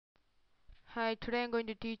Hi, today I'm going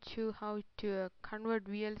to teach you how to convert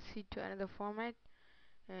VLC to another format.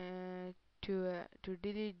 To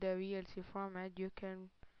delete the VLC format, you can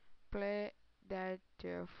play that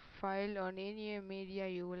file on any media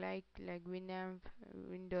you like Winamp,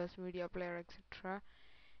 Windows Media Player, etc.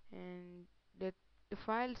 And the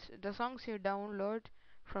songs you download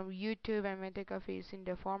from YouTube and Metacafe is in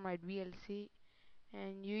the format VLC.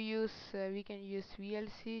 And we can use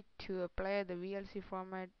VLC to play the VLC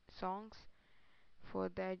format songs. For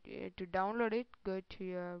that, to download it, go to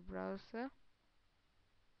your browser,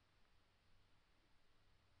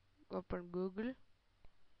 open Google,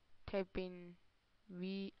 type in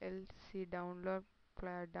VLC download,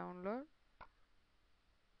 player download.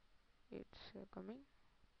 It's coming.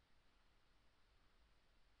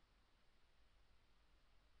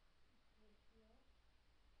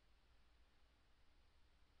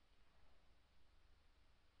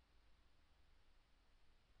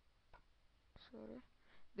 Sorry.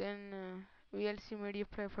 Then VLC media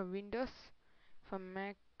player for Windows, for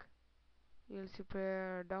Mac VLC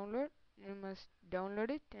player download. You must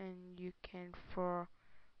download it, and you can, for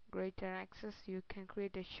greater access, you can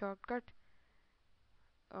create a shortcut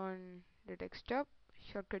on the desktop.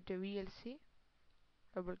 Shortcut to VLC.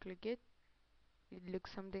 Double click it. It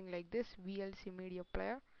looks something like this: VLC media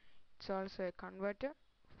player. It's also a converter.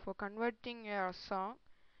 For converting a song,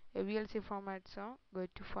 a VLC format song, go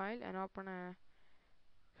to file and open a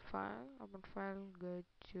file. Open file, go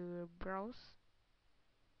to browse,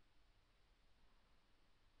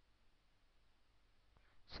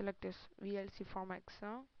 select this VLC format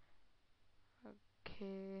song.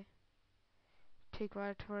 Okay, take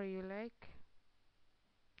whatever you like.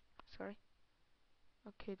 Sorry.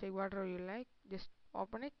 Okay, take whatever you like. Just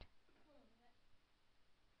open it.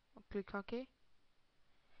 Click OK.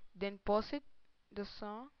 Then pause it. The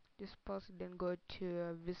song. Just pause it. Then go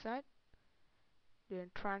to wizard. Then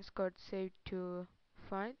transcode save to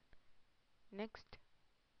file. Next,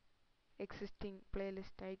 existing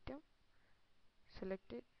playlist item,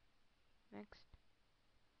 select it. Next,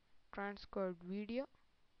 transcode video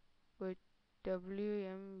with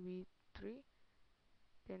WMV3,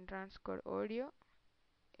 then transcode audio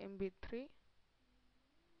MB3.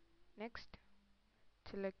 Next,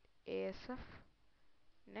 select ASF.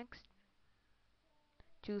 Next,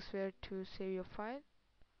 choose where to save your file.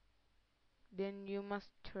 Then you must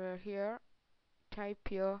here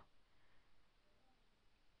type your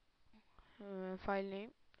file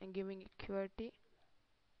name and giving it QWERTY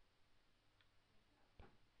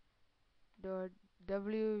dot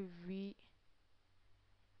WVI.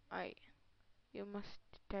 You must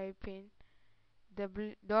type in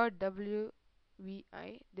 .wvi,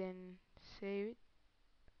 then save it,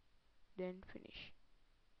 then finish.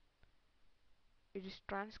 It is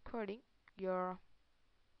transcoding your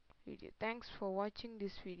video. Thanks for watching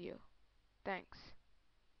this video. Thanks.